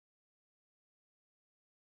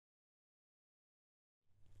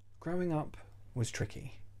Growing up was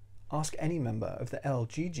tricky. Ask any member of the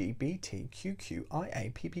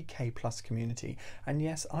LGBTQQIAPPK+ community, and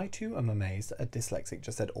yes, I too am amazed that a dyslexic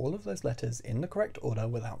just said all of those letters in the correct order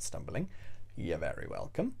without stumbling. You're very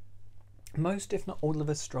welcome. Most, if not all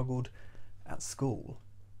of us, struggled at school.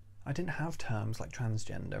 I didn't have terms like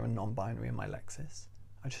transgender and non-binary in my lexis.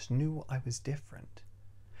 I just knew I was different.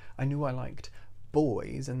 I knew I liked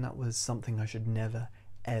boys, and that was something I should never,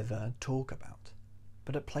 ever talk about.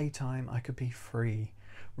 But at playtime, I could be free,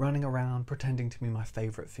 running around pretending to be my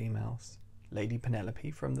favourite females. Lady Penelope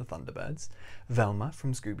from the Thunderbirds, Velma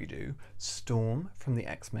from Scooby-Doo, Storm from the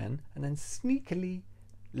X-Men, and then sneakily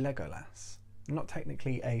Legolas. Not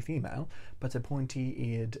technically a female, but a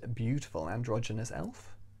pointy-eared, beautiful, androgynous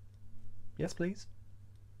elf. Yes, please.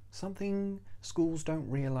 Something schools don't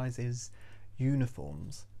realise is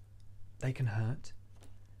uniforms. They can hurt.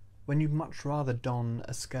 When you'd much rather don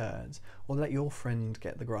a skirt or let your friend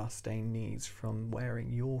get the grass-stained knees from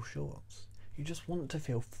wearing your shorts. You just want to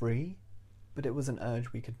feel free, but it was an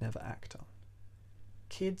urge we could never act on.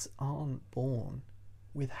 Kids aren't born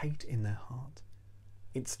with hate in their heart.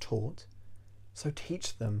 It's taught. So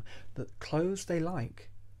teach them that clothes they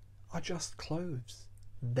like are just clothes.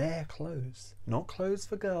 Their clothes. Not clothes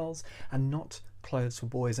for girls and not clothes for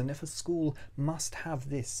boys. And if a school must have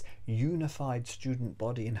this unified student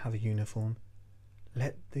body and have a uniform,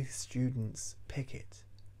 let the students pick it.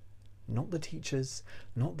 Not the teachers,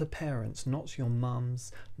 not the parents, not your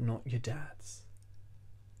mums, not your dads.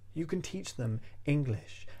 You can teach them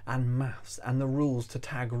English and maths and the rules to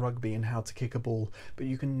tag rugby and how to kick a ball, but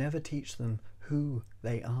you can never teach them who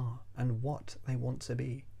they are and what they want to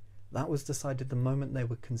be. That was decided the moment they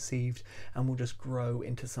were conceived and will just grow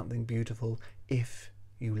into something beautiful if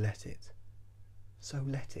you let it. So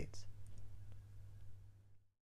let it.